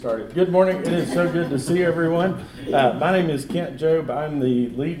Started. Good morning. It is so good to see everyone. My name is Kent Jobe. I'm the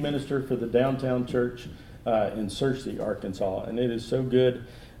lead minister for the downtown church in Searcy, Arkansas, and it is so good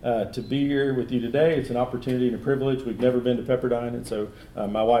to be here with you today. It's an opportunity and a privilege. We've never been to Pepperdine, and so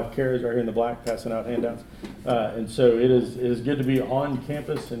my wife Kara is right here in the black passing out handouts. And so it is good to be on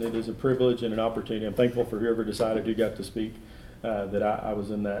campus, and it is a privilege and an opportunity. I'm thankful for whoever decided who got to speak, that I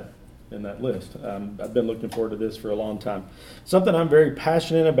was in that list. I've been looking forward to this for a long time. Something I'm very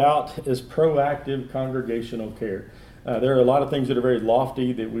passionate about is proactive congregational care. There are a lot of things that are very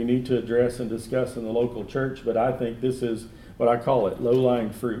lofty that we need to address and discuss in the local church, but I think this is what I call it,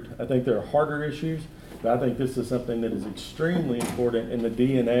 low-lying fruit. I think there are harder issues, but I think this is something that is extremely important in the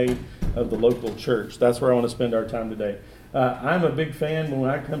DNA of the local church. That's where I want to spend our time today. I'm a big fan when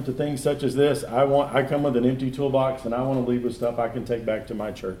I come to things such as this. I come with an empty toolbox, and I want to leave with stuff I can take back to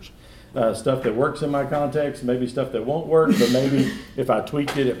my church. Stuff that works in my context, maybe stuff that won't work, but maybe if I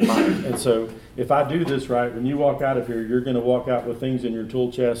tweaked it, it might. And so if I do this right, when you walk out of here, you're going to walk out with things in your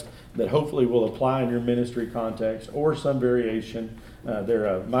tool chest that hopefully will apply in your ministry context or some variation.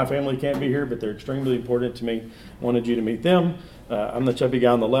 My family can't be here, but they're extremely important to me. Wanted you to meet them. I'm the chubby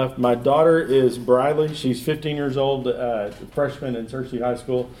guy on the left. My daughter is Briley. She's 15 years old, freshman in Searcy High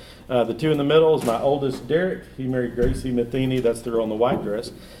School. The two in the middle is my oldest, Derek. He married Gracie Matheny. That's the girl in the white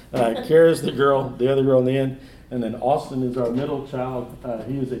dress. Kara's the other girl on the end. And then Austin is our middle child.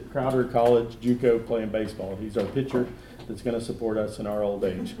 He is at Crowder College, JUCO, playing baseball. He's our pitcher that's going to support us in our old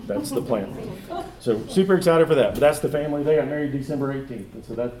age. That's the plan. So super excited for that. But that's the family. They got married December 18th. And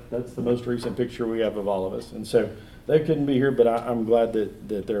so that's the most recent picture we have of all of us. And so they couldn't be here, but I'm glad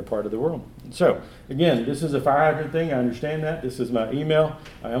that they're a part of the world. So, again, this is a fire hydrant thing. I understand that. This is my email.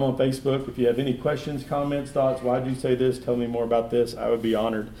 I am on Facebook. If you have any questions, comments, thoughts, why'd you say this, tell me more about this, I would be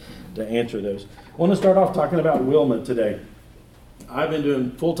honored to answer those. I want to start off talking about Wilma today. I've been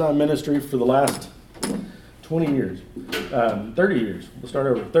doing full-time ministry for the last 20 years, 30 years. We'll start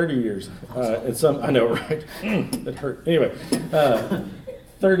over, 30 years. I know, right? That hurt. Anyway,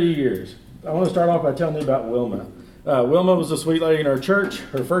 30 years. I want to start off by telling you about Wilma. Wilma was a sweet lady in our church.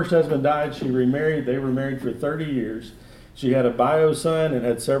 Her first husband died. She remarried. They were married for 30 years. She had a bio son and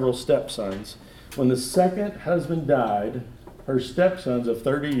had several stepsons. When the second husband died, her stepsons of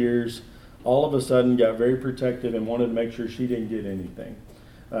 30 years all of a sudden got very protective and wanted to make sure she didn't get anything.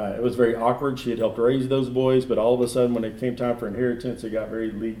 It was very awkward. She had helped raise those boys, but all of a sudden when it came time for inheritance, it got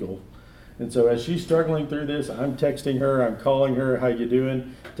very legal. And so as she's struggling through this, I'm texting her, I'm calling her, how you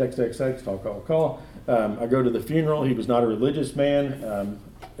doing? Text, call. I go to the funeral. He was not a religious man.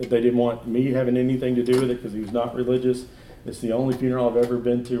 They didn't want me having anything to do with it because he was not religious. It's the only funeral I've ever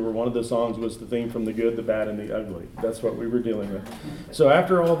been to where one of the songs was the theme from The Good, the Bad, and the Ugly. That's what we were dealing with. So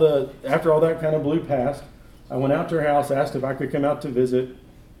after all that kind of blew past, I went out to her house, asked if I could come out to visit.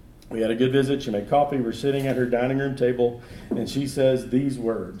 We had a good visit. She made coffee. We're sitting at her dining room table, and she says these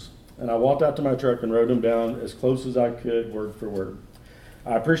words. And I walked out to my truck and wrote them down as close as I could, word for word.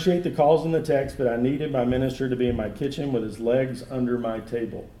 I appreciate the calls and the texts, but I needed my minister to be in my kitchen with his legs under my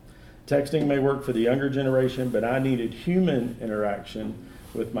table. Texting may work for the younger generation, but I needed human interaction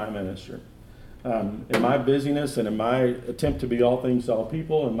with my minister. In my busyness and in my attempt to be all things to all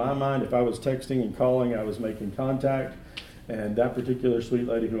people, in my mind, if I was texting and calling, I was making contact. And that particular sweet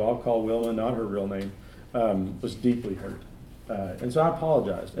lady, who I'll call Wilma, not her real name, was deeply hurt. And so I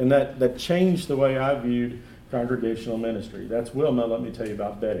apologized. And that changed the way I viewed congregational ministry. That's Wilma. Let me tell you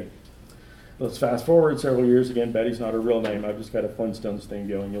about Betty. Let's fast forward several years. Again, Betty's not her real name. I've just got a Flintstones thing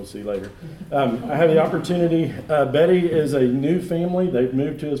going. You'll see later. I have the opportunity. Betty is a new family. They've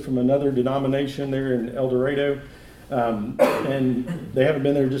moved to us from another denomination there in El Dorado. And they haven't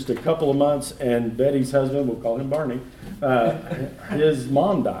been there just a couple of months. And Betty's husband, we'll call him Barney, his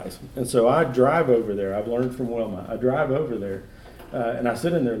mom dies. And so I drive over there. I've learned from Wilma. I drive over there. And I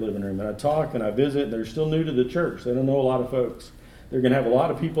sit in their living room and I talk and I visit. They're still new to the church. They don't know a lot of folks. They're going to have a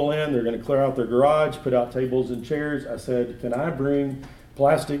lot of people in. They're going to clear out their garage, put out tables and chairs. I said, can I bring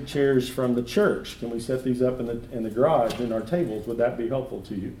plastic chairs from the church? Can we set these up in the garage in our tables? Would that be helpful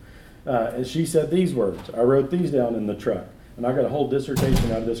to you? And she said these words. I wrote these down in the truck. And I got a whole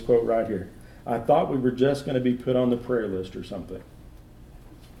dissertation out of this quote right here. I thought we were just going to be put on the prayer list or something.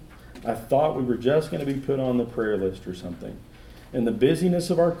 I thought we were just going to be put on the prayer list or something. In the busyness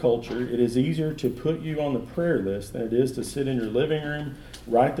of our culture, it is easier to put you on the prayer list than it is to sit in your living room,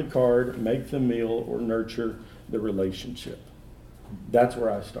 write the card, make the meal, or nurture the relationship. That's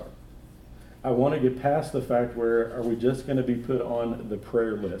where I start. I want to get past the fact where are we just going to be put on the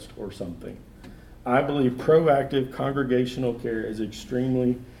prayer list or something. I believe proactive congregational care is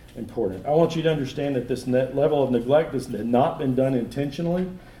extremely important. I want you to understand that this level of neglect has not been done intentionally.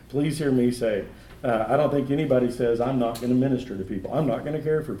 Please hear me say, I don't think anybody says, I'm not going to minister to people. I'm not going to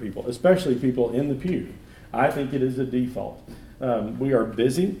care for people, especially people in the pew. I think it is a default. We are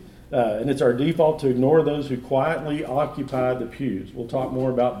busy, and it's our default to ignore those who quietly occupy the pews. We'll talk more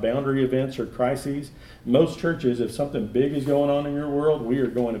about boundary events or crises. Most churches, if something big is going on in your world, we are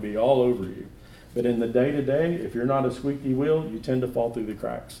going to be all over you. But in the day-to-day, if you're not a squeaky wheel, you tend to fall through the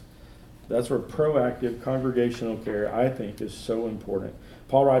cracks. That's where proactive congregational care, I think, is so important.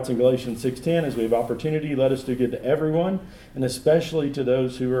 Paul writes in Galatians 6:10, as we have opportunity, let us do good to everyone, and especially to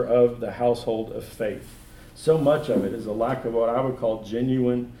those who are of the household of faith. So much of it is a lack of what I would call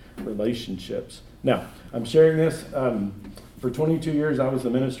genuine relationships. Now, I'm sharing this. For 22 years, I was the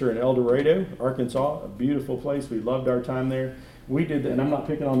minister in El Dorado, Arkansas, a beautiful place. We loved our time there. We did, and I'm not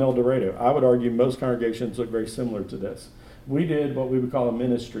picking on El Dorado. I would argue most congregations look very similar to this. We did what we would call a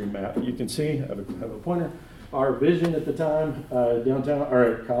ministry map. You can see, I have a pointer. Our vision at the time, downtown, or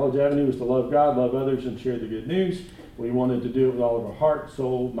at College Avenue, was to love God, love others, and share the good news. We wanted to do it with all of our heart,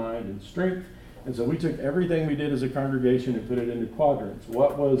 soul, mind, and strength. And so we took everything we did as a congregation and put it into quadrants.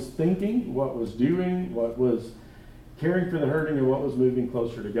 What was thinking, what was doing, what was caring for the hurting, and what was moving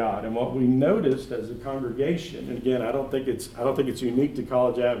closer to God. And what we noticed as a congregation, and again, I don't think it's unique to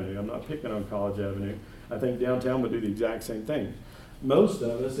College Avenue. I'm not picking on College Avenue. I think downtown would do the exact same thing. Most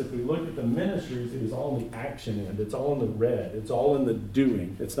of us, if we look at the ministries, it is all in the action end. It's all in the red. It's all in the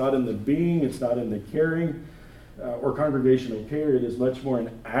doing. It's not in the being. It's not in the caring or congregational care. It is much more in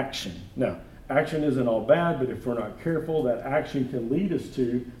action. Now, action isn't all bad, but if we're not careful, that action can lead us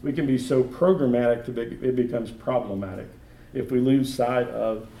to, we can be so programmatic that it becomes problematic if we lose sight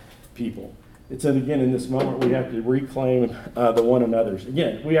of people. It's again, in this moment, we have to reclaim the one another's.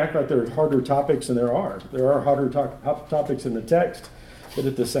 Again, we act like there are harder topics, and there are. There are harder topics in the text, but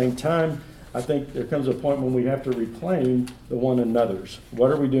at the same time, I think there comes a point when we have to reclaim the one another's.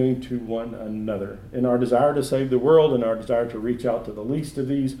 What are we doing to one another? In our desire to save the world, and our desire to reach out to the least of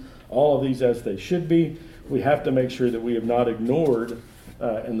these, all of these as they should be, we have to make sure that we have not ignored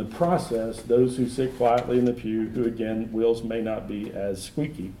in the process those who sit quietly in the pew, who again, wheels may not be as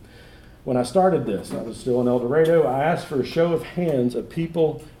squeaky. When I started this, I was still in El Dorado, I asked for a show of hands of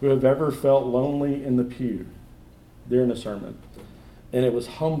people who have ever felt lonely in the pew during a sermon. And it was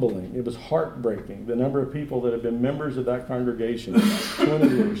humbling. It was heartbreaking. The number of people that have been members of that congregation, 20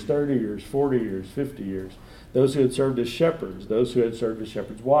 years, 30 years, 40 years, 50 years. Those who had served as shepherds, those who had served as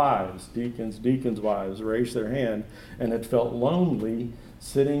shepherds' wives, deacons' wives, raised their hand and had felt lonely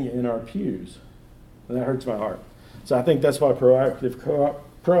sitting in our pews. And that hurts my heart. So I think that's why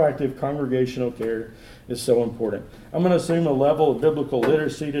proactive congregational care is so important. I'm going to assume a level of biblical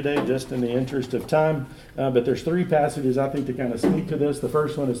literacy today, just in the interest of time, but there's three passages I think to kind of speak to this. The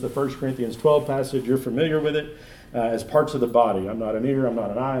first one is the 1 Corinthians 12 passage. You're familiar with it as parts of the body. I'm not an ear, I'm not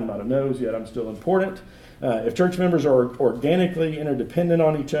an eye, I'm not a nose, yet I'm still important. If church members are organically interdependent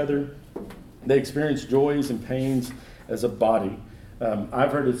on each other, they experience joys and pains as a body.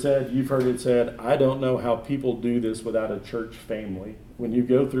 I've heard it said, you've heard it said, I don't know how people do this without a church family. When you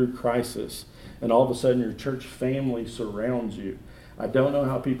go through crisis and all of a sudden your church family surrounds you, I don't know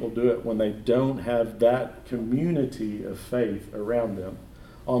how people do it when they don't have that community of faith around them.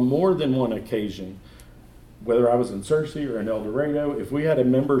 On more than one occasion, whether I was in Searcy or in El Dorado, if we had a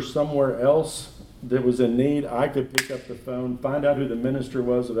member somewhere else that was in need, I could pick up the phone, find out who the minister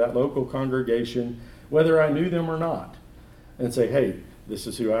was of that local congregation, whether I knew them or not, and say, hey, this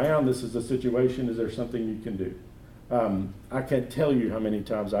is who I am, this is the situation, is there something you can do? I can't tell you how many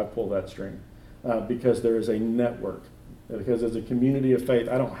times I pull that string because there is a network. Because as a community of faith,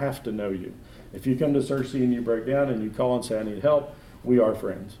 I don't have to know you. If you come to Searcy and you break down and you call and say, I need help, we are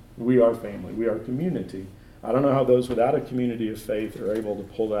friends. We are family. We are community. I don't know how those without a community of faith are able to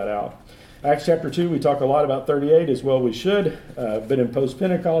pull that out. Acts chapter 2, we talk a lot about 38 as well we should, but in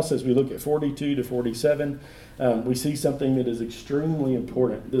post-Pentecost, as we look at 42 to 47, we see something that is extremely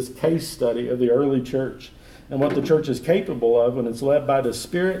important, this case study of the early church and what the church is capable of when it's led by the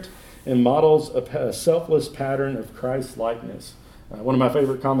Spirit and models a selfless pattern of Christ-likeness. One of my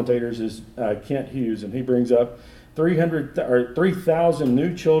favorite commentators is Kent Hughes, and he brings up 3,000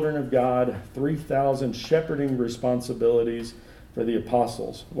 new children of God, 3,000 shepherding responsibilities for the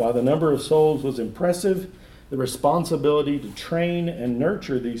apostles. While the number of souls was impressive, the responsibility to train and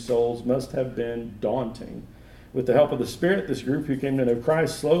nurture these souls must have been daunting. With the help of the Spirit, this group who came to know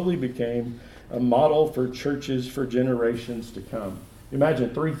Christ slowly became a model for churches for generations to come.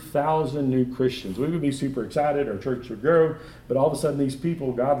 Imagine 3,000 new Christians. We would be super excited, our church would grow, but all of a sudden these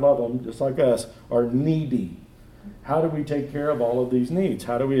people, God love them, just like us, are needy. How do we take care of all of these needs?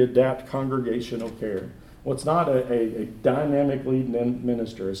 How do we adapt congregational care? Well, it's not a dynamic lead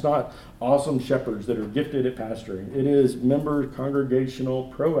minister. It's not awesome shepherds that are gifted at pastoring. It is member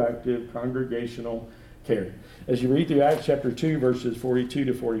congregational, proactive congregational care. As you read through Acts chapter 2, verses 42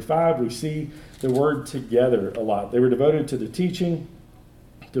 to 45, we see the word together a lot. They were devoted to the teaching,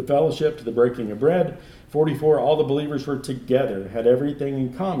 to fellowship, to the breaking of bread. 44, all the believers were together, had everything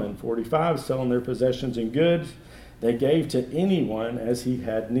in common. 45, selling their possessions and goods, they gave to anyone as he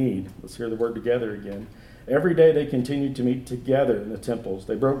had need. Let's hear the word together again. Every day they continued to meet together in the temples.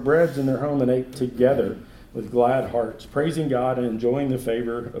 They broke breads in their home and ate together with glad hearts, praising God and enjoying the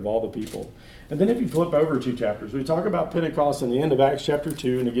favor of all the people. And then if you flip over 2 chapters, we talk about Pentecost in the end of Acts chapter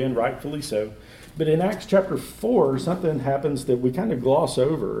 2, and again, rightfully so. But in Acts chapter 4, something happens that we kind of gloss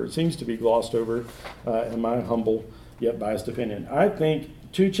over. It seems to be glossed over, in my humble yet biased opinion. I think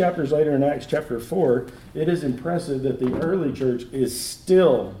 2 chapters later in Acts chapter 4, it is impressive that the early church is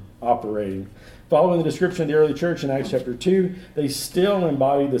still operating. Following the description of the early church in Acts chapter 2, they still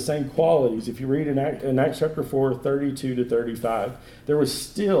embody the same qualities. If you read in Acts chapter 4, 32 to 35, there was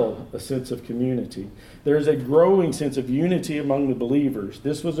still a sense of community. There is a growing sense of unity among the believers.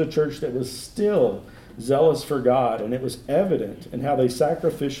 This was a church that was still zealous for God, and it was evident in how they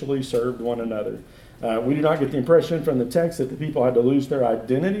sacrificially served one another. We do not get the impression from the text that the people had to lose their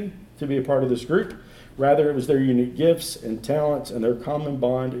identity to be a part of this group. Rather, it was their unique gifts and talents and their common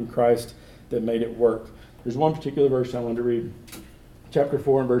bond in Christ that made it work. There's one particular verse I want to read. Chapter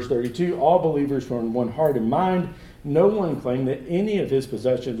 4 and verse 32, all believers were in one heart and mind. No one claimed that any of his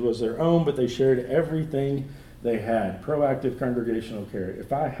possessions was their own, but they shared everything they had. Proactive congregational care.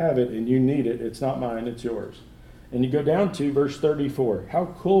 If I have it and you need it, it's not mine, it's yours. And you go down to verse 34. How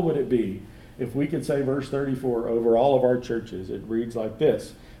cool would it be if we could say verse 34 over all of our churches? It reads like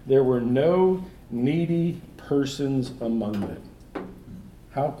this. There were no needy persons among them.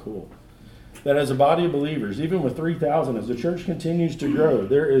 How cool. That as a body of believers, even with 3,000, as the church continues to grow,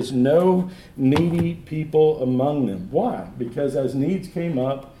 there is no needy people among them. Why? Because as needs came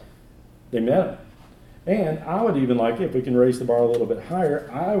up, they met them. And I would even like it, if we can raise the bar a little bit higher,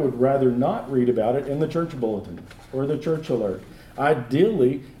 I would rather not read about it in the church bulletin or the church alert.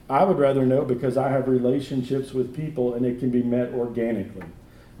 Ideally, I would rather know because I have relationships with people and it can be met organically.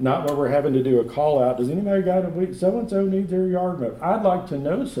 Not where we're having to do a call out. Does anybody got a week? So-and-so needs their yard mowed. I'd like to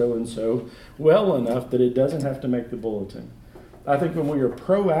know so-and-so well enough that it doesn't have to make the bulletin. I think when we are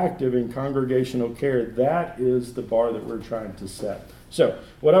proactive in congregational care, that is the bar that we're trying to set. So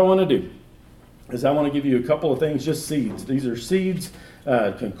what I want to do is I want to give you a couple of things, just seeds. These are seeds,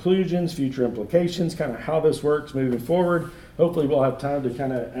 conclusions, future implications, kind of how this works moving forward. Hopefully we'll have time to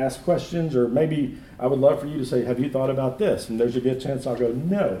kind of ask questions, or maybe I would love for you to say, have you thought about this? And there's a good chance I'll go,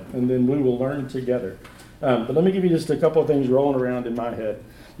 no, and then we will learn together. But let me give you just a couple of things rolling around in my head.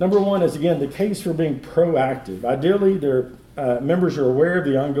 Number one is, again, the case for being proactive. Ideally, their members are aware of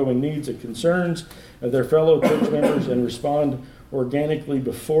the ongoing needs and concerns of their fellow church members and respond organically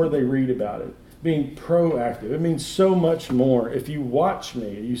before they read about it. Being proactive, it means so much more. If you watch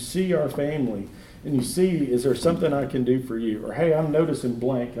me, you see our family, and you see, is there something I can do for you? Or, hey, I'm noticing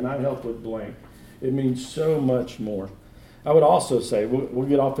blank, can I help with blank? It means so much more. I would also say, we'll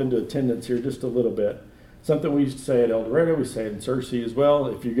get off into attendance here just a little bit. Something we used to say at El Dorado, we say it in Searcy as well.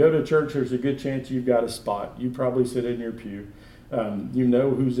 If you go to church, there's a good chance you've got a spot. You probably sit in your pew. You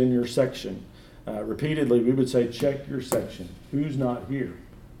know who's in your section. Repeatedly, we would say, check your section. Who's not here?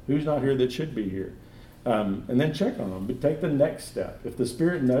 Who's not here that should be here? And then check on them. But take the next step. If the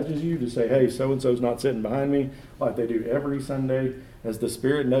Spirit nudges you to say, hey, so-and-so's not sitting behind me, like they do every Sunday, as the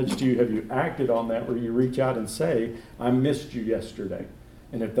Spirit nudged you, have you acted on that where you reach out and say, I missed you yesterday?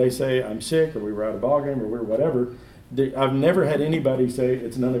 And if they say, I'm sick, or we were at a ball game, or we're whatever, I've never had anybody say,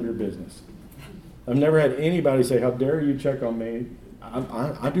 it's none of your business. I've never had anybody say, how dare you check on me?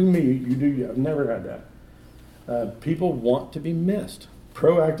 I do me, you do you. I've never had that. People want to be missed.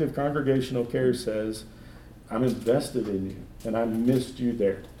 Proactive congregational care says, I'm invested in you, and I missed you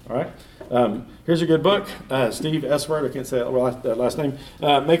there. All right? Here's a good book. Steve Eswart, I can't say that last name,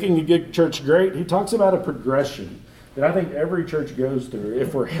 Making a Good Church Great. He talks about a progression that I think every church goes through.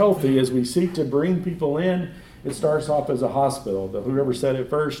 If we're healthy, as we seek to bring people in, it starts off as a hospital. Whoever said it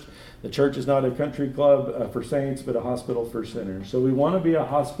first, the church is not a country club for saints, but a hospital for sinners. So we want to be a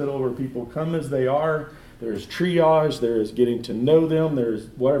hospital where people come as they are. There's triage, there is getting to know them, there's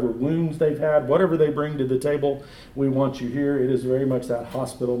whatever wounds they've had, whatever they bring to the table, we want you here. It is very much that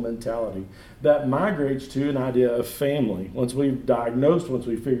hospital mentality. That migrates to an idea of family. Once we've diagnosed, once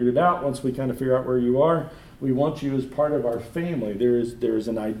we've figured it out, once we kind of figure out where you are, we want you as part of our family. There is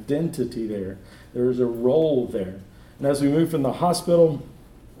an identity there. There is a role there. And as we move from the hospital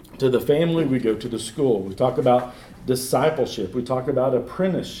To the family, we go to the school. We talk about discipleship. We talk about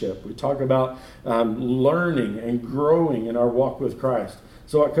apprenticeship. We talk about learning and growing in our walk with Christ.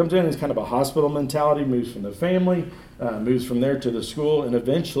 So what comes in is kind of a hospital mentality, moves from the family, moves from there to the school, and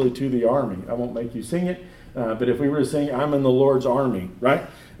eventually to the army. I won't make you sing it, but if we were to sing, I'm in the Lord's army, right?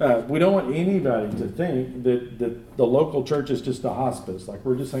 We don't want anybody to think that the local church is just a hospice, like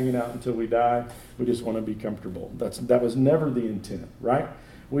we're just hanging out until we die. We just want to be comfortable. That was never the intent, right?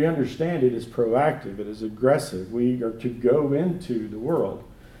 We understand it is proactive, it is aggressive. We are to go into the world.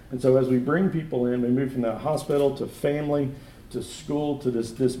 And so as we bring people in, we move from that hospital to family to school to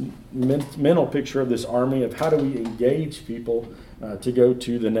this mental picture of this army of how do we engage people to go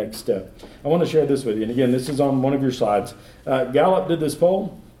to the next step. I want to share this with you. And again, this is on one of your slides. Gallup did this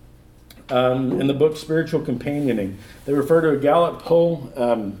poll in the book Spiritual Companioning. They refer to a Gallup poll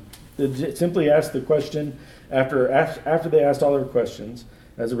that simply asked the question, after they asked all their questions,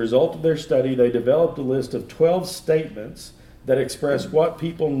 as a result of their study, they developed a list of 12 statements that express what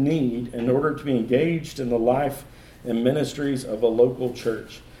people need in order to be engaged in the life and ministries of a local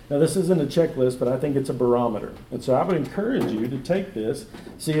church. Now, this isn't a checklist, but I think it's a barometer. And so I would encourage you to take this,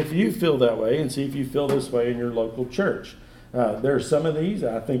 see if you feel that way, and see if you feel this way in your local church. There are some of these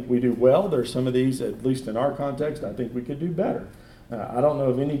I think we do well. There are some of these, at least in our context, I think we could do better. I don't know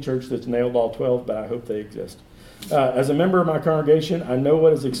of any church that's nailed all 12, but I hope they exist. As a member of my congregation, I know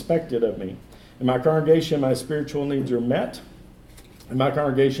what is expected of me. In my congregation, my spiritual needs are met. In my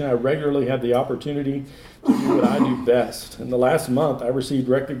congregation, I regularly have the opportunity to do what I do best. In the last month, I received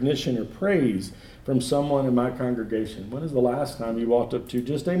recognition or praise from someone in my congregation. When is the last time you walked up to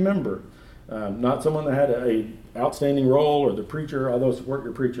just a member, not someone that had a outstanding role or the preacher, although support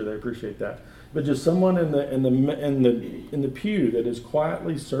your preacher, they appreciate that, but just someone in the pew that is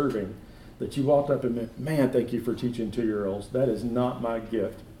quietly serving, that you walked up and went, man, thank you for teaching 2-year-olds. That is not my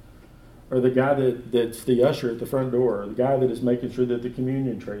gift. Or the guy that's the usher at the front door, or the guy that is making sure that the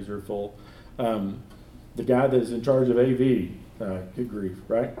communion trays are full, the guy that is in charge of AV, good grief,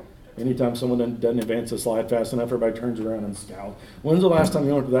 right? Anytime someone doesn't advance a slide fast enough, everybody turns around and scowls. When's the last time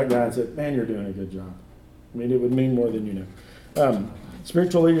you went to that guy and said, man, you're doing a good job? I mean, it would mean more than you know.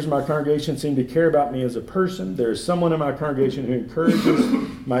 Spiritual leaders in my congregation seem to care about me as a person. There is someone in my congregation who encourages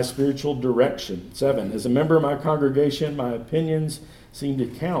my spiritual direction. 7, as a member of my congregation, my opinions seem to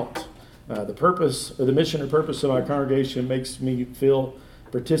count. The purpose or the mission or purpose of my congregation makes me feel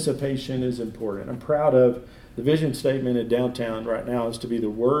participation is important. I'm proud of the vision statement in downtown right now is to be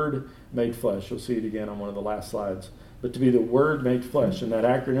the Word made flesh. You'll see it again on one of the last slides. But to be the Word made flesh. And that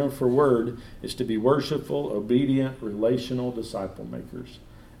acronym for Word is to be worshipful, obedient, relational disciple makers.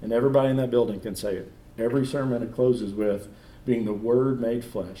 And everybody in that building can say it. Every sermon it closes with being the Word made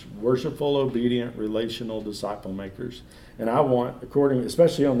flesh. Worshipful, obedient, relational disciple makers. And I want,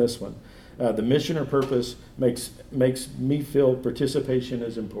 especially on this one, the mission or purpose makes me feel participation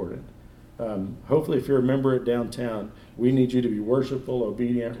is important. Hopefully, if you're a member at downtown, we need you to be worshipful,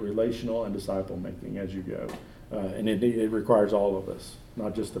 obedient, relational, and disciple making as you go. And it requires all of us,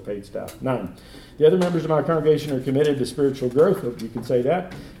 not just the paid staff. 9, the other members of my congregation are committed to spiritual growth. Hope you can say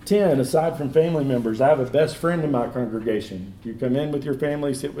that. 10, aside from family members, I have a best friend in my congregation. You come in with your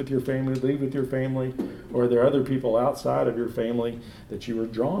family, sit with your family, leave with your family, or are there other people outside of your family that you are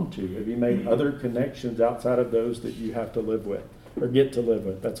drawn to? Have you made other connections outside of those that you have to live with or get to live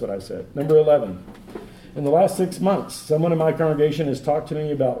with? That's what I said. Number 11, in the last 6 months, someone in my congregation has talked to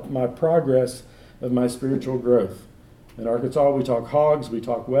me about my progress of my spiritual growth. In Arkansas, we talk hogs, we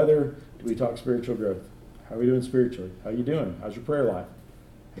talk weather, we talk spiritual growth. How are we doing spiritually? How are you doing? How's your prayer life?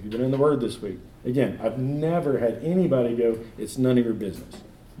 Have you been in the Word this week? Again, I've never had anybody go, it's none of your business.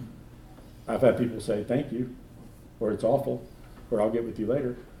 I've had people say, thank you, or it's awful, or I'll get with you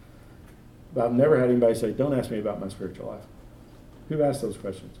later. But I've never had anybody say, don't ask me about my spiritual life. Who asked those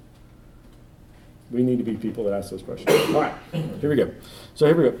questions? We need to be people that ask those questions. All right, here we go. So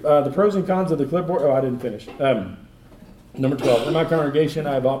here we go. The pros and cons of the clipboard. Oh, I didn't finish. Number 12, in my congregation,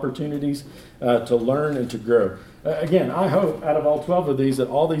 I have opportunities to learn and to grow. Again, I hope out of all 12 of these that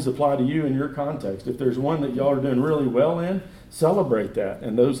all these apply to you in your context. If there's one that y'all are doing really well in, celebrate that.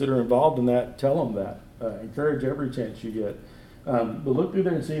 And those that are involved in that, tell them that. Encourage every chance you get. But look through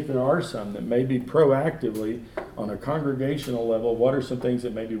there and see if there are some that maybe proactively on a congregational level, what are some things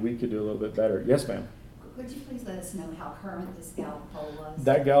that maybe we could do a little bit better? Yes, ma'am. Could you please let us know how current this Gallup poll was?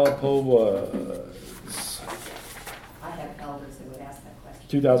 That Gallup poll was... I have elders who would ask that question.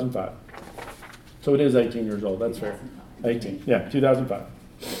 2005. So it is 18 years old. That's fair. 18. Yeah, 2005.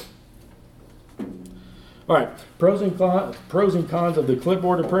 All right, pros and cons of the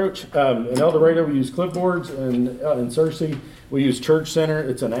clipboard approach. In El Dorado, we use clipboards, and in Searcy, we use Church Center.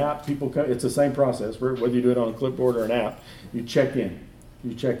 It's an app. It's the same process, whether you do it on a clipboard or an app. You check in.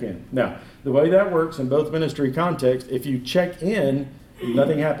 Now, the way that works in both ministry contexts, if you check in,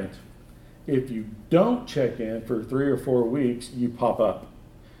 nothing happens. If you don't check in for 3 or 4 weeks, you pop up.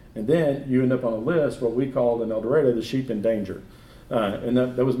 And then you end up on a list, what we call in El Dorado, the sheep in danger. And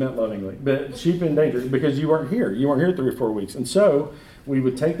that was meant lovingly. But sheep in danger, because you weren't here. You weren't here 3 or 4 weeks. And so we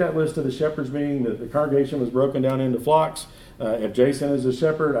would take that list of the shepherds meeting. The congregation was broken down into flocks. If Jason is a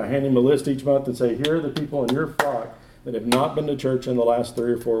shepherd, I hand him a list each month and say, here are the people in your flock that have not been to church in the last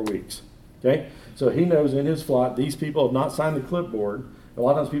 3 or 4 weeks. Okay? So he knows in his flock, these people have not signed the clipboard. A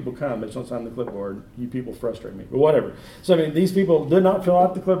lot of times people come, they just don't sign the clipboard. You people frustrate me, but whatever. So I mean, these people did not fill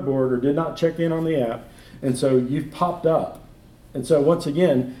out the clipboard or did not check in on the app, and so you've popped up. And so once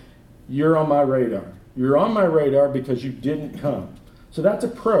again, you're on my radar. You're on my radar because you didn't come. So that's a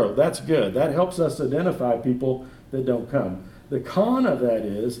pro. That's good. That helps us identify people that don't come. The con of that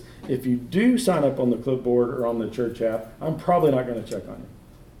is, if you do sign up on the clipboard or on the church app, I'm probably not going to check on you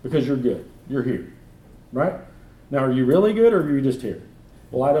because you're good. You're here, right? Now, are you really good or are you just here?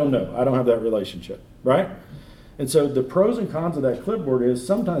 Well, I don't know. I don't have that relationship, right? And so the pros and cons of that clipboard is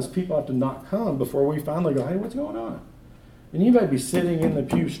sometimes people have to not come before we finally go, hey, what's going on? And you may be sitting in the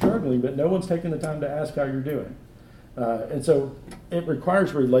pew struggling, but no one's taking the time to ask how you're doing. And so it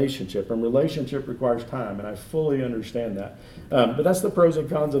requires relationship, and relationship requires time, and I fully understand that. But that's the pros and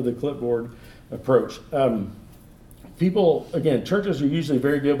cons of the clipboard approach. People, again, churches are usually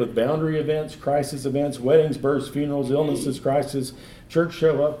very good with boundary events, crisis events, weddings, births, funerals, illnesses, crisis. Church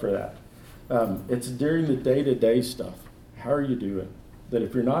show up for that. It's during the day-to-day stuff. How are you doing? That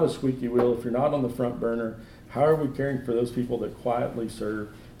if you're not a squeaky wheel, if you're not on the front burner, how are we caring for those people that quietly serve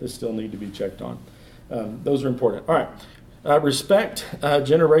that still need to be checked on? Those are important. All right. Respect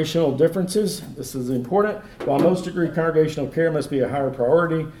generational differences. This is important. While most agree congregational care must be a higher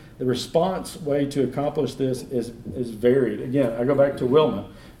priority, the response way to accomplish this is varied. Again, I go back to Wilma.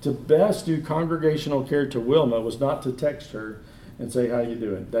 To best do congregational care to Wilma was not to text her and say, how you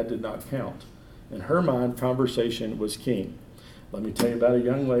doing? That did not count. In her mind, conversation was king. Let me tell you about a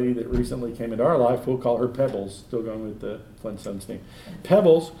young lady that recently came into our life. We'll call her Pebbles, still going with the Flintstones theme.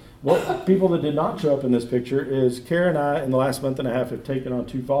 Pebbles, what people that did not show up in this picture is Kara and I, in the last month and a half, have taken on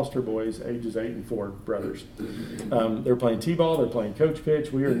 2 foster boys, ages 8 and 4, brothers. They're playing t-ball, they're playing coach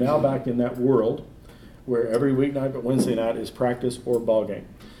pitch. We are now back in that world where every weeknight but Wednesday night is practice or ball game.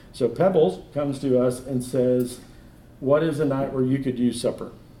 So Pebbles comes to us and says, what is a night where you could use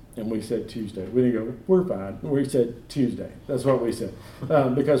supper? And we said Tuesday. We didn't go, we're fine. We said Tuesday. That's what we said.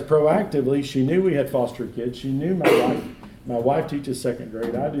 Because proactively, she knew we had foster kids. She knew my wife teaches 2nd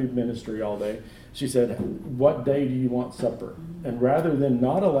grade. I do ministry all day. She said, what day do you want supper? And rather than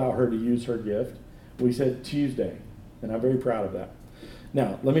not allow her to use her gift, we said Tuesday. And I'm very proud of that.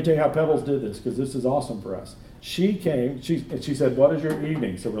 Now, let me tell you how Pebbles did this, because this is awesome for us. She came, she said, what is your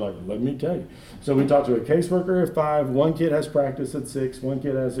evening? So we're like, let me tell you. So we talked to a caseworker at 5. One kid has practice at 6. One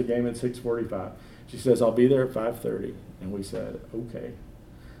kid has a game at 6:45. She says, I'll be there at 5:30. And we said, okay.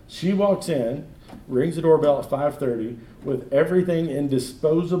 She walks in, rings the doorbell at 5:30 with everything in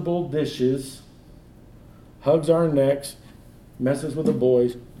disposable dishes, hugs our necks, messes with the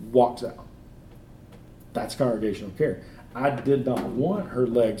boys, walks out. That's congregational care. I did not want her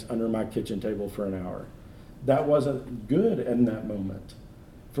legs under my kitchen table for an hour. That wasn't good in that moment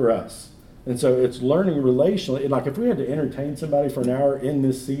for us. And so it's learning relationally. Like if we had to entertain somebody for an hour in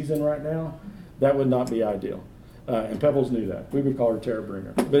this season right now, that would not be ideal. And Pebbles knew that. We would call her Terror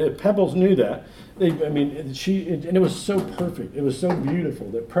Bringer. But if Pebbles knew that, and it was so perfect. It was so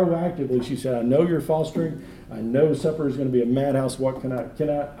beautiful that proactively she said, I know you're fostering. I know supper is going to be a madhouse. What can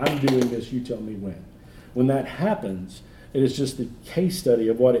I'm doing this. You tell me when. When that happens, it is just the case study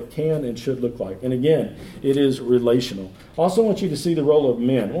of what it can and should look like. And again, it is relational. Also want you to see the role of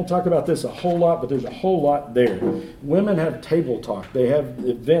men. I won't talk about this a whole lot, but there's a whole lot there. Women have table talk. They have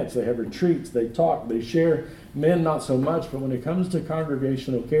events. They have retreats. They talk. They share. Men, not so much. But when it comes to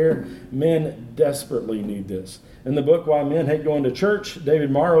congregational care, men desperately need this. In the book, Why Men Hate Going to Church,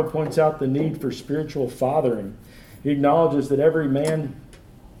 David Morrow points out the need for spiritual fathering. He acknowledges that every man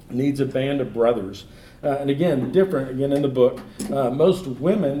needs a band of brothers. And again, different, again, in the book. Most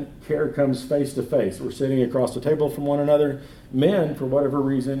women, care comes face to face. We're sitting across the table from one another. Men, for whatever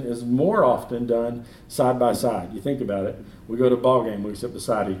reason, is more often done side by side. You think about it. We go to a ball game, we sit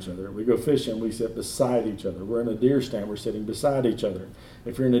beside each other. We go fishing, we sit beside each other. We're in a deer stand, we're sitting beside each other.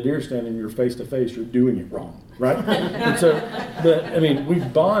 If you're in a deer stand and you're face to face, you're doing it wrong, right? And so, we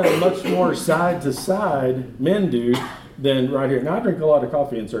bond much more side to side, men do, than right here. Now, I drink a lot of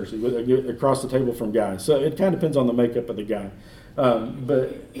coffee in Cersei across the table from guys, so it kind of depends on the makeup of the guy.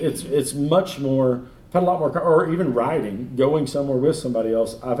 But it's much more. I've had a lot more, or even riding, going somewhere with somebody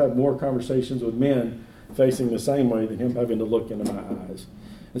else. I've had more conversations with men facing the same way than him having to look into my eyes.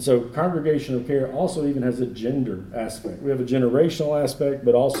 And so congregational care also even has a gender aspect. We have a generational aspect,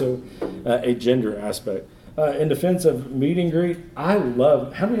 but also a gender aspect. In defense of meet and greet, I love,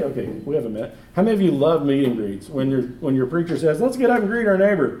 we haven't met. How many of you love meet and greets? When your preacher says, let's get up and greet our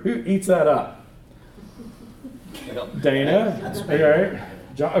neighbor, who eats that up? Dana? All right.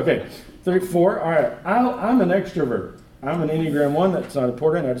 John, okay. 3, 4. All right. I'm an extrovert. I'm an Enneagram 1. That's not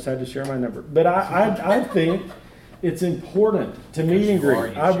important. I just had to share my number. But I think it's important to meet and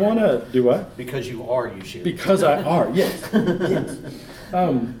greet. I want to do what? Because you are, you should. Because I are, yes. Yes.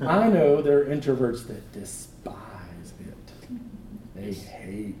 I know there are introverts that despise it. They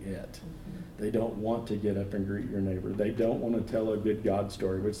hate it. They don't want to get up and greet your neighbor. They don't want to tell a good God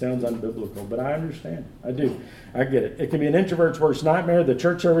story, which sounds unbiblical, but I understand. I do. I get it. It can be an introvert's worst nightmare. The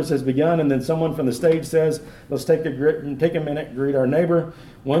church service has begun, and then someone from the stage says, let's take a minute and greet our neighbor.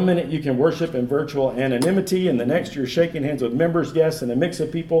 1 minute you can worship in virtual anonymity, and the next you're shaking hands with members, guests, and a mix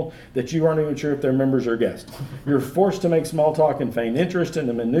of people that you aren't even sure if they're members or guests. You're forced to make small talk and feign interest in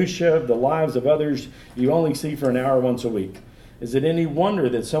the minutiae of the lives of others you only see for an hour once a week. Is it any wonder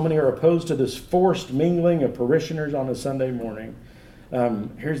that so many are opposed to this forced mingling of parishioners on a Sunday morning?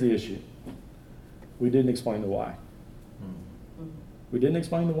 Here's the issue. We didn't explain the why. We didn't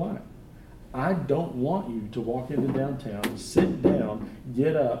explain the why. I don't want you to walk into downtown, sit down,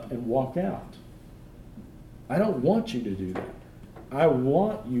 get up, and walk out. I don't want you to do that. I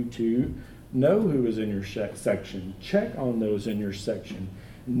want you to know who is in your section, check on those in your section,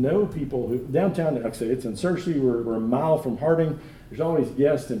 know people who, downtown, like I say, it's in Cersei, we're a mile from Harding. There's always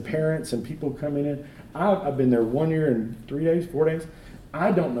guests and parents and people coming in. I've been there 1 year and 3 days, 4 days.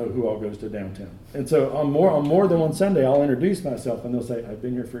 I don't know who all goes to downtown. And so on more than one Sunday, I'll introduce myself and they'll say, I've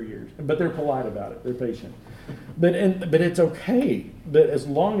been here for years. But they're polite about it. They're patient. But it's okay. But as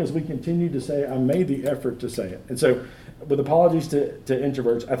long as we continue to say, I made the effort to say it. And so with apologies to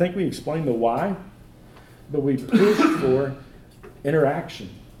introverts, I think we explained the why, but we pushed for interaction.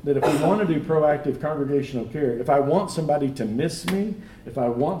 That if we want to do proactive congregational care, if I want somebody to miss me, if I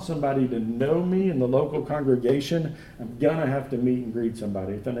want somebody to know me in the local congregation, I'm going to have to meet and greet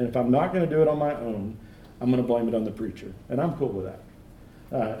somebody. And if I'm not going to do it on my own, I'm going to blame it on the preacher. And I'm cool with that.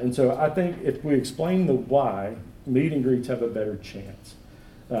 And so I think if we explain the why, meet and greets have a better chance.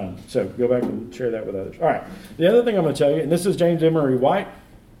 So go back and share that with others. All right. The other thing I'm going to tell you, and this is James Emery White,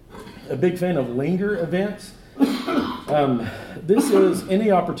 a big fan of linger events. This is any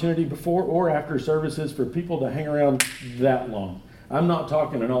opportunity before or after services for people to hang around that long. I'm not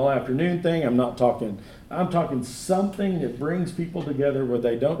talking an all afternoon thing. I'm talking something that brings people together where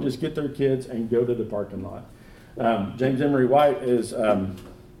they don't just get their kids and go to the parking lot. James Emery White is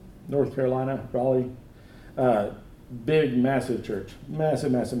North Carolina, Raleigh, big, massive church,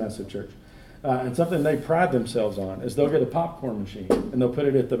 massive church. And something they pride themselves on is they'll get a popcorn machine and they'll put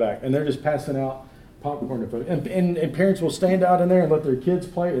it at the back and they're just passing out popcorn to folks. And parents will stand out in there and let their kids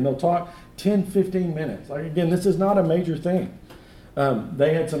play and they'll talk 10, 15 minutes. Like, again, this is not a major thing.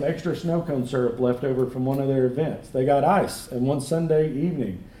 They had some extra snow cone syrup left over from one of their events. They got ice, and one Sunday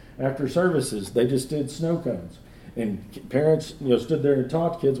evening after services, they just did snow cones. And parents, stood there and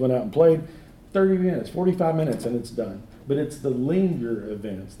talked. Kids went out and played 30 minutes, 45 minutes, and it's done. But it's the linger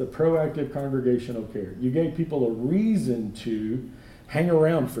events, the proactive congregational care. You gave people a reason to hang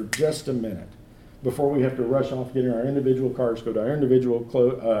around for just a minute before we have to rush off, get in our individual cars, go to our individual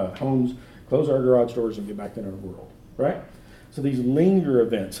homes, close our garage doors, and get back in our world, right? So these linger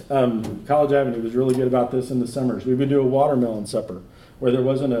events. College Avenue was really good about this in the summers. We would do a watermelon supper where there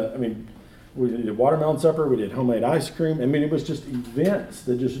wasn't we did a watermelon supper, we did homemade ice cream. It was just events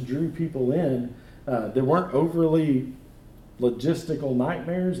that just drew people in. They weren't overly logistical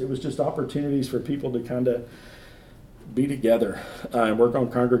nightmares. It was just opportunities for people to kind of be together and work on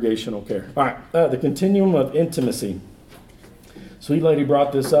congregational care. All right, the continuum of intimacy. Sweet lady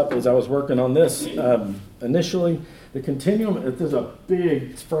brought this up as I was working on this initially. The continuum, this is a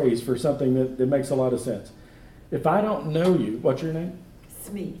big phrase for something that makes a lot of sense. If I don't know you, what's your name?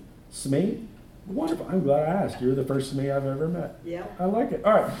 Smee. Smee? Wonderful. I'm glad I asked. You're the first SME I've ever met. Yeah. I like it.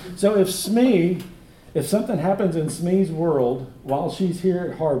 All right. So if something happens in SME's world while she's here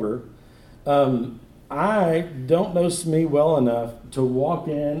at Harbor, I don't know SME well enough to walk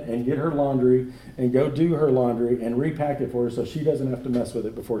in and get her laundry and go do her laundry and repack it for her so she doesn't have to mess with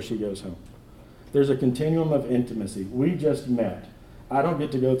it before she goes home. There's a continuum of intimacy. We just met. I don't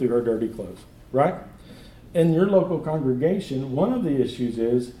get to go through her dirty clothes, right? In your local congregation, one of the issues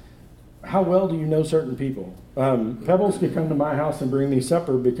is, how well do you know certain people? Pebbles could come to my house and bring me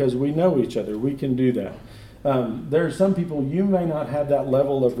supper because we know each other. We can do that. There are some people you may not have that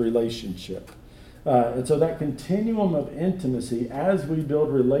level of relationship. And so that continuum of intimacy as we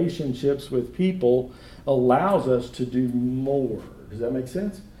build relationships with people allows us to do more. Does that make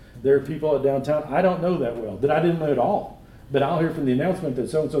sense? There are people at downtown I don't know that well, that I didn't know at all. But I'll hear from the announcement that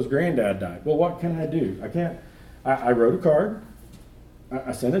so-and-so's granddad died. Well, what can I do? I wrote a card.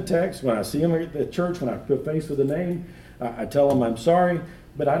 I send a text. When I see them at the church, when I put a face with a name, I tell them I'm sorry,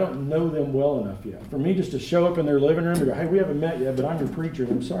 but I don't know them well enough yet. For me just to show up in their living room and go, hey, we haven't met yet, but I'm your preacher,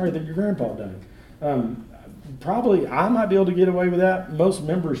 and I'm sorry that your grandpa died. Probably I might be able to get away with that. Most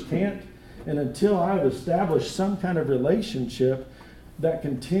members can't. And until I've established some kind of relationship, that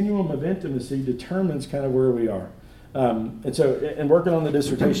continuum of intimacy determines kind of where we are. And so, in working on the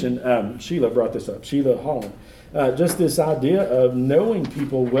dissertation, Sheila brought this up, Sheila Holland. Just this idea of knowing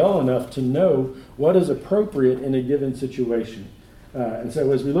people well enough to know what is appropriate in a given situation. And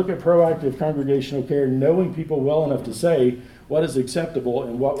so as we look at proactive congregational care, knowing people well enough to say what is acceptable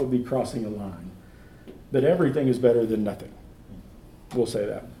and what would be crossing a line. But everything is better than nothing. We'll say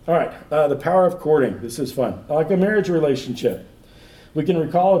that. All right, the power of courting. This is fun. Like a marriage relationship. We can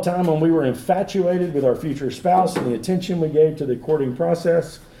recall a time when we were infatuated with our future spouse and the attention we gave to the courting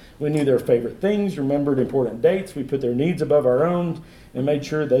process. We knew their favorite things, remembered important dates. We put their needs above our own and made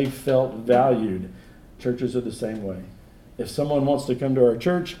sure they felt valued. Churches are the same way. If someone wants to come to our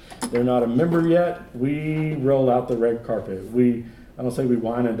church, they're not a member yet, we roll out the red carpet. I don't say we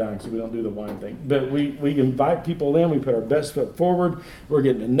wine and dine, so we don't do the wine thing. But we invite people in. We put our best foot forward. We're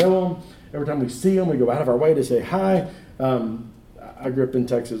getting to know them. Every time we see them, we go out of our way to say hi. I grew up in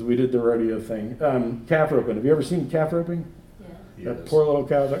Texas. We did the rodeo thing. Calf roping. Have you ever seen calf roping? Yeah. That poor little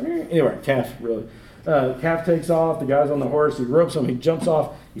cow. Like, anyway, calf, really. Calf takes off. The guy's on the horse. He ropes him. He jumps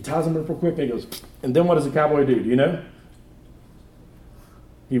off. He ties him up real quick. And he goes, and then what does the cowboy do? Do you know?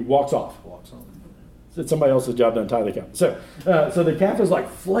 He walks off. It's somebody else's job to untie the cow. So the calf is like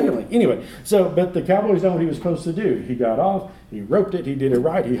flailing. Anyway, but the cowboy's done what he was supposed to do. He got off. He roped it. He did it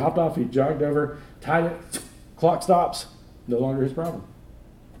right. He hopped off. He jogged over, tied it. Clock stops. No longer his problem.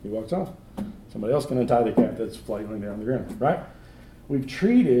 He walks off. Somebody else can untie the calf that's flailing down the ground, right? We've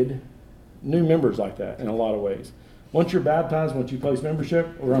treated new members like that in a lot of ways. Once you're baptized, once you place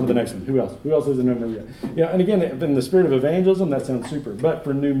membership, we're on to the next one. Who else? Who else isn't a member yet? Yeah, and again, in the spirit of evangelism, that sounds super. But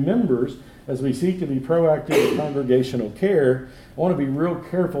for new members, as we seek to be proactive with congregational care, I want to be real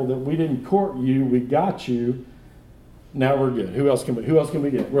careful that we didn't court you, we got you. Now we're good. Who else can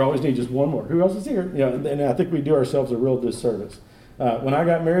we get? We always need just one more. Who else is here? And I think we do ourselves a real disservice. When I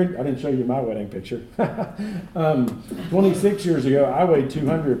got married, I didn't show you my wedding picture. 26 years ago, I weighed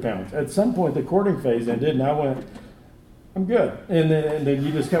 200 pounds. At some point, the courting phase ended, and I went, I'm good. And then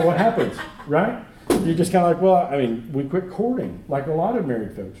you just kind of, what happens, right? You're just kind of like, we quit courting, like a lot of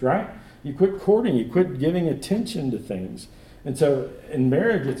married folks, right? You quit courting. You quit giving attention to things. And so in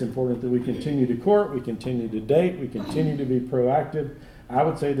marriage, it's important that we continue to court, we continue to date, we continue to be proactive. I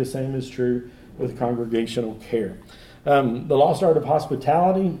would say the same is true with congregational care. The lost art of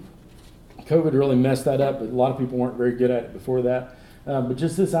hospitality, COVID really messed that up, but a lot of people weren't very good at it before that. But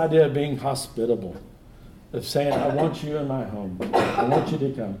just this idea of being hospitable, of saying, I want you in my home. I want you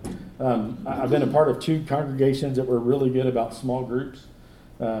to come. I've been a part of 2 congregations that were really good about small groups,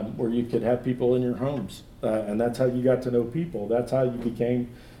 where you could have people in your homes. And that's how you got to know people. That's how you became,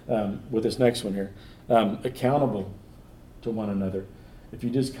 with this next one here, accountable to one another. If you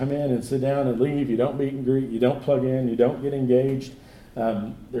just come in and sit down and leave, you don't meet and greet, you don't plug in, you don't get engaged,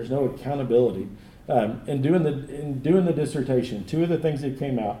 there's no accountability. In doing the dissertation, 2 of the things that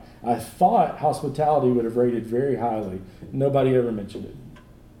came out, I thought hospitality would have rated very highly. Nobody ever mentioned it.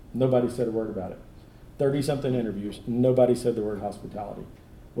 Nobody said a word about it. 30-something interviews, nobody said the word hospitality.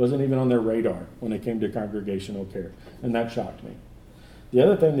 Wasn't even on their radar when it came to congregational care, and that shocked me. The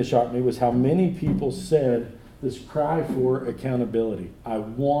other thing that shocked me was how many people said this cry for accountability. I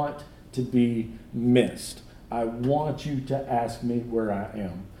want to be missed. I want you to ask me where I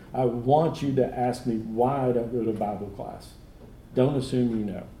am. I want you to ask me why I don't go to Bible class. Don't assume you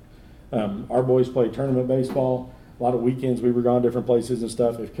know. Our boys play tournament baseball. a lot of weekends we were gone different places and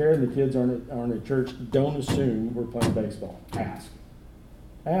stuff. If Karen and the kids aren't at church, don't assume we're playing baseball.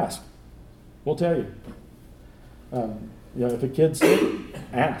 Ask. We'll tell you. If a kid's sick,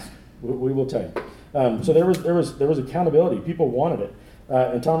 ask. We will tell you. So there was accountability. People wanted it.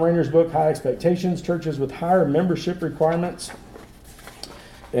 In Tom Rainer's book, High Expectations, churches with higher membership requirements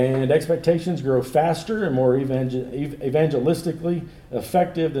and expectations grow faster and more evangelistically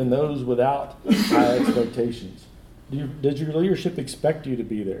effective than those without high expectations. Does your leadership expect you to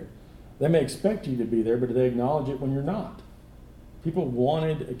be there? They may expect you to be there, but do they acknowledge it when you're not? People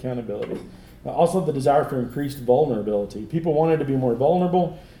wanted accountability. Also, the desire for increased vulnerability. People wanted to be more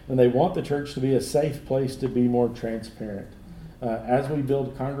vulnerable, and they want the church to be a safe place to be more transparent. As we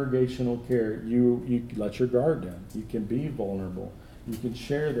build congregational care, you let your guard down. You can be vulnerable. You can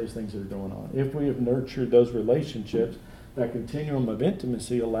share those things that are going on. If we have nurtured those relationships, that continuum of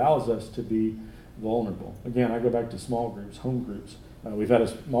intimacy allows us to be vulnerable. Again, I go back to small groups, home groups. We've had a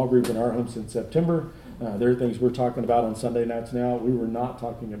small group in our home since September. There are things we're talking about on Sunday nights now we were not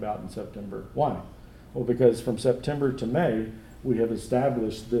talking about in September. Why? Well, because from September to May, we have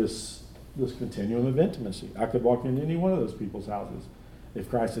established this continuum of intimacy. I could walk into any one of those people's houses if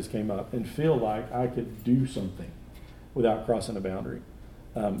crisis came up and feel like I could do something without crossing a boundary,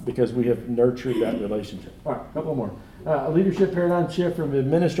 because we have nurtured that relationship. All right, a couple more. A leadership paradigm shift from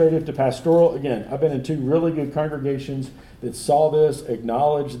administrative to pastoral. Again, I've been in 2 really good congregations that saw this,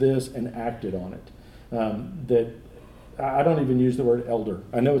 acknowledged this, and acted on it. That I don't even use the word elder.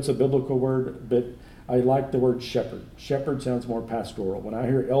 I know it's a biblical word, but I like the word shepherd. Shepherd sounds more pastoral. When I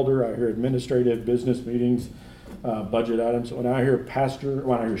hear elder, I hear administrative, business meetings, budget items. When I hear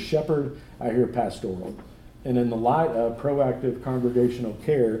shepherd, I hear pastoral. And in the light of proactive congregational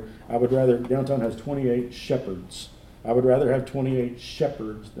care, downtown has 28 shepherds. I would rather have 28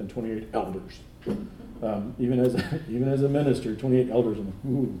 shepherds than 28 elders. Even as a minister, 28 elders,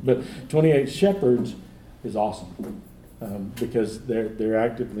 but 28 shepherds is awesome, because they're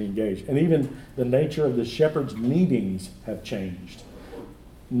actively engaged. And even the nature of the shepherds' meetings have changed.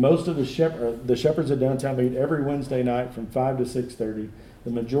 Most of the shepherds at downtown meet every Wednesday night from 5 to 6:30. The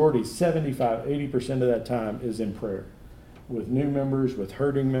majority, 75-80% of that time, is in prayer with new members, with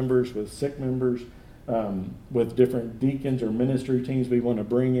hurting members, with sick members, with different deacons or ministry teams we want to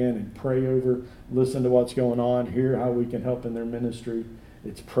bring in and pray over, listen to what's going on, hear how we can help in their ministry.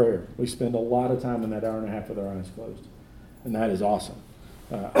 It's prayer. We spend a lot of time in that hour and a half with our eyes closed, and that is awesome.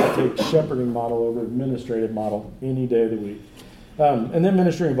 I take shepherding model over administrative model any day of the week. And then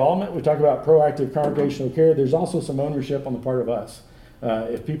ministry involvement. We talk about proactive congregational care. There's also some ownership on the part of us.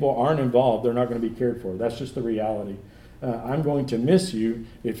 If people aren't involved, they're not going to be cared for. That's just the reality. I'm going to miss you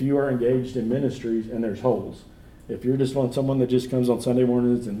if you are engaged in ministries and there's holes. If you're just someone that just comes on Sunday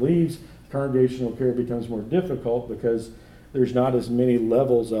mornings and leaves, congregational care becomes more difficult because there's not as many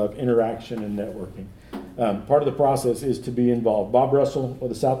levels of interaction and networking. Part of the process is to be involved. Bob Russell with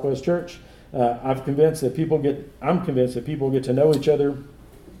the Southwest Church. I'm convinced that people get to know each other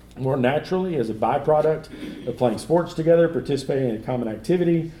more naturally as a byproduct of playing sports together, participating in a common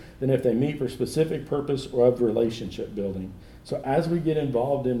activity, than if they meet for specific purpose or of relationship building. So as we get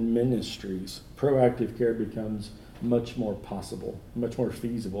involved in ministries, proactive care becomes much more possible, much more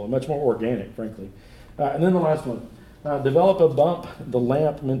feasible, and much more organic, frankly. And then the last one, develop a bump the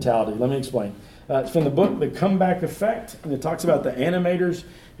lamp mentality. Let me explain. It's from the book, The Comeback Effect, and it talks about the animators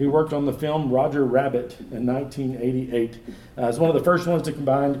who worked on the film Roger Rabbit in 1988. It's one of the first ones to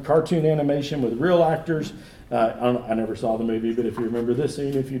combine cartoon animation with real actors. I never saw the movie, but if you remember this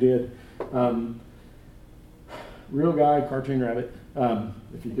scene, if you did, real guy, cartoon rabbit,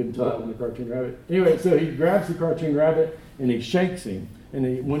 if you couldn't tell that one, the cartoon rabbit. Anyway, so he grabs the cartoon rabbit and he shakes him.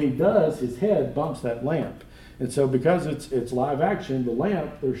 And when he does, his head bumps that lamp. And so because it's live action, the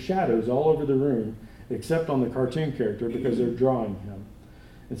lamp, there's shadows all over the room, except on the cartoon character because they're drawing him.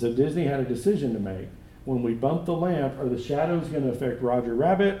 And so Disney had a decision to make. When we bump the lamp, are the shadows going to affect Roger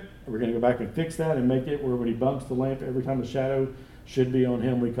Rabbit? Are we going to go back and fix that and make it where when he bumps the lamp, every time the shadow should be on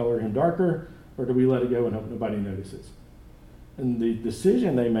him, we color him darker? Or do we let it go and hope nobody notices? And the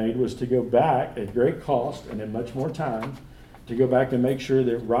decision they made was to go back at great cost and at much more time to go back and make sure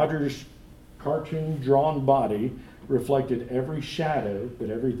that Roger's cartoon drawn body reflected every shadow that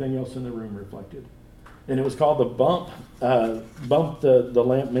everything else in the room reflected. And it was called the bump the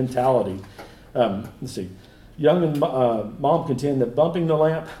lamp mentality. Let's see. Young and mom contend that bumping the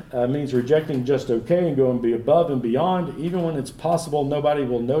lamp means rejecting just okay and going be above and beyond. Even when it's possible, nobody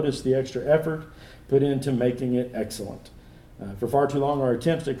will notice the extra effort put into making it excellent. For far too long, our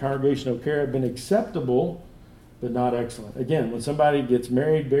attempts at congregational care have been acceptable, but not excellent. Again, when somebody gets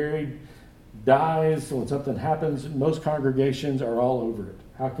married, buried, dies, when something happens, most congregations are all over it.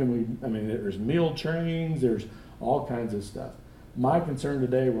 How can we, there's meal trains, there's all kinds of stuff. My concern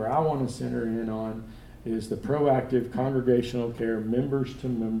today, where I want to center in on, is the proactive congregational care, members to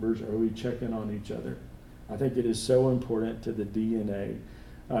members. Are we checking on each other? I think it is so important to the DNA.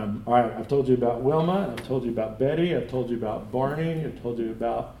 All right, I've told you about Wilma, I've told you about Betty, I've told you about Barney, I've told you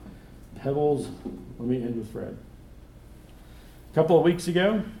about Pebbles. Let me end with Fred. A couple of weeks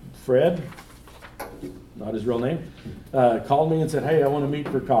ago, Fred, not his real name, called me and said, hey, I want to meet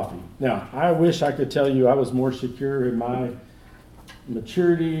for coffee. Now, I wish I could tell you I was more secure in my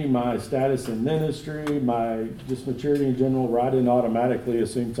maturity, my status in ministry, my just maturity in general, where I didn't automatically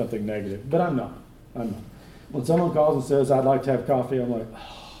assume something negative. But I'm not. When someone calls and says, I'd like to have coffee, I'm like,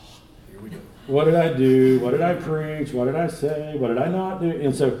 here we go. What did I do? What did I preach? What did I say? What did I not do?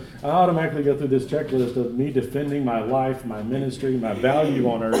 And so I automatically go through this checklist of me defending my life, my ministry, my value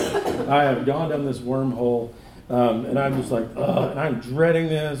on earth. I have gone down this wormhole, and I'm just like, and I'm dreading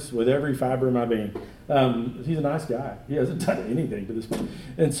this with every fiber of my being. He's a nice guy. He hasn't done anything to this point.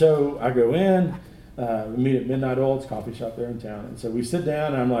 And so I go in, we meet at Midnight Oil, it's a coffee shop there in town. And so we sit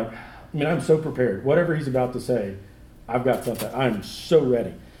down, and I'm like, I'm so prepared. Whatever he's about to say, I've got something. I'm so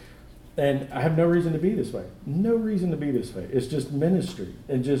ready. And I have no reason to be this way. No reason to be this way. It's just ministry.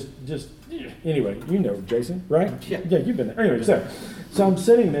 And just anyway, you know Jason, right? Yeah, you've been there. Anyway, so I'm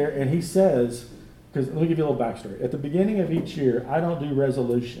sitting there, and he says, because let me give you a little backstory. At the beginning of each year, I don't do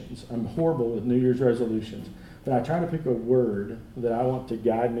resolutions. I'm horrible with New Year's resolutions. But I try to pick a word that I want to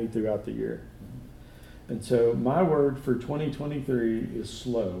guide me throughout the year. And so my word for 2023 is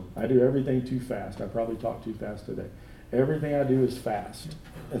slow. I do everything too fast. I probably talk too fast today. Everything I do is fast.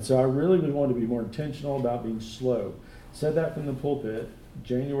 And so I really want to be more intentional about being slow. Said that from the pulpit,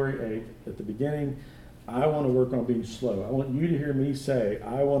 January 8th. At the beginning, I want to work on being slow. I want you to hear me say,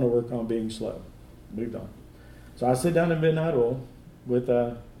 I want to work on being slow. Moved on. So I sit down at Midnight Oil with,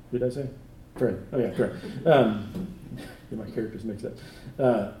 who did I say? Fred. Oh yeah, Fred. Get my characters mixed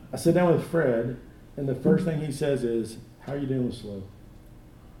up. I sit down with Fred, and the first thing he says is, how are you doing with slow?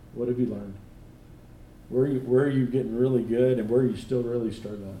 What have you learned? Where are you getting really good, and where are you still really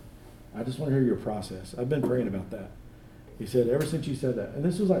struggling? I just want to hear your process. I've been praying about that. He said, ever since you said that, and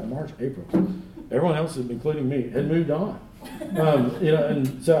this was like March, April, everyone else, including me, had moved on.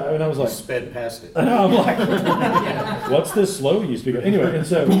 And so I was like, sped past it. And I'm like, what's this slow you speak of? Anyway, and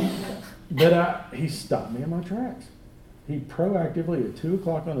so, but he stopped me in my tracks. He proactively at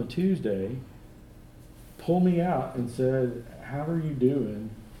 2:00 on a Tuesday pulled me out and said, how are you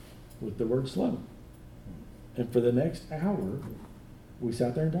doing with the word slow? And for the next hour, we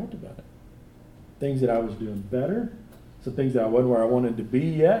sat there and talked about it. Things that I was doing better, some things that I wasn't where I wanted to be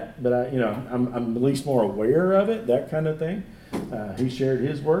yet, but I'm at least more aware of it, that kind of thing. He shared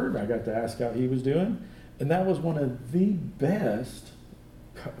his word. I got to ask how he was doing. And that was one of the best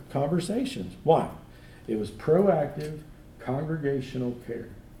conversations. Why? It was proactive congregational care.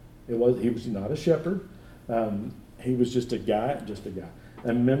 He was not a shepherd. He was just a guy,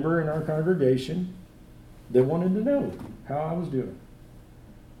 a member in our congregation that wanted to know how I was doing.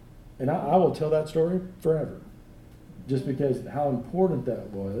 And I will tell that story forever, just because how important that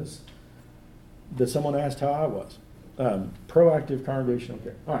was that someone asked how I was. Proactive congregational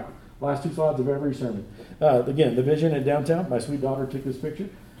care. All right, last two slides of every sermon. Again, the vision at downtown. My sweet daughter took this picture.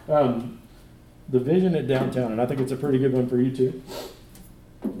 The vision at downtown, and I think it's a pretty good one for you too,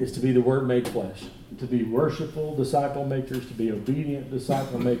 is to be the Word made flesh, to be worshipful disciple makers, to be obedient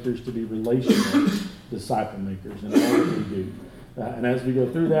disciple makers, to be relational disciple makers in all that we do. And as we go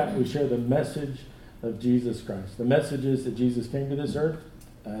through that, we share the message of Jesus Christ. The message is that Jesus came to this earth,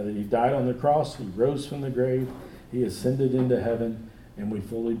 that he died on the cross, he rose from the grave, he ascended into heaven, and we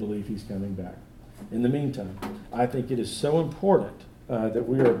fully believe he's coming back. In the meantime, I think it is so important that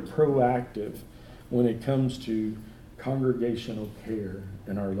we are proactive when it comes to congregational care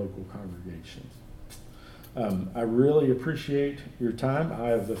in our local congregations. I really appreciate your time. I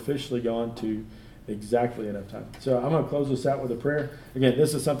have officially gone to exactly enough time. So I'm going to close this out with a prayer. Again,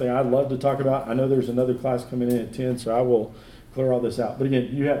 this is something I'd love to talk about. I know there's another class coming in at 10, so I will clear all this out. But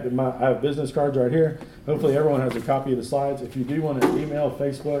again, I have business cards right here. Hopefully everyone has a copy of the slides. If you do want to email,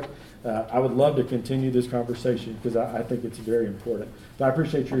 Facebook, I would love to continue this conversation because I think it's very important. But I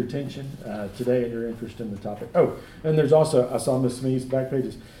appreciate your attention today and your interest in the topic. Oh, and there's also, I saw Ms. Smith's back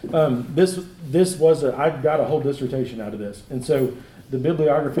pages. I got a whole dissertation out of this. And so the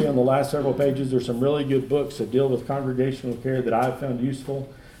bibliography on the last several pages, there's some really good books that deal with congregational care that I've found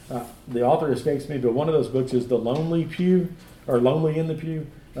useful. The author escapes me, but one of those books is The Lonely Pew, or Lonely in the Pew.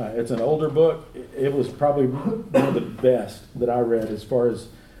 It's an older book. It was probably one of the best that I read as far as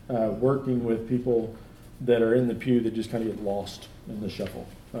working with people that are in the pew that just kind of get lost in the shuffle.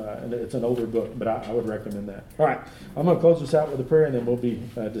 And it's an older book, but I would recommend that. All right, I'm going to close this out with a prayer, and then we'll be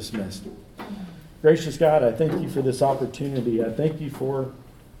dismissed. Gracious God, I thank you for this opportunity. I thank you for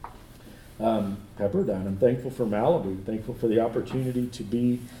Pepperdine. I'm thankful for Malibu. Thankful for the opportunity to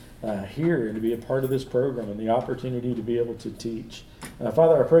be here and to be a part of this program and the opportunity to be able to teach.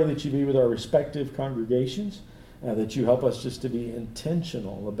 Father, I pray that you be with our respective congregations, that you help us just to be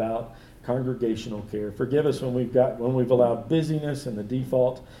intentional about congregational care. Forgive us when we've allowed busyness and the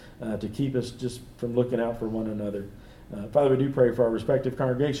default to keep us just from looking out for one another. Father, we do pray for our respective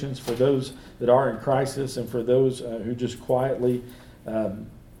congregations, for those that are in crisis, and for those who just quietly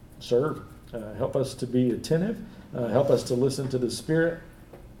serve. Help us to be attentive. Help us to listen to the Spirit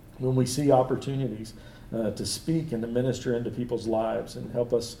when we see opportunities to speak and to minister into people's lives, and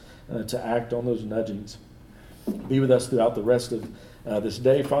help us to act on those nudgings. Be with us throughout the rest of this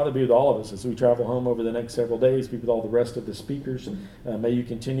day. Father, be with all of us as we travel home over the next several days. Be with all the rest of the speakers. May you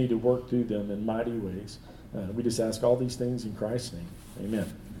continue to work through them in mighty ways. We just ask all these things in Christ's name.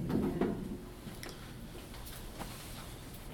 Amen.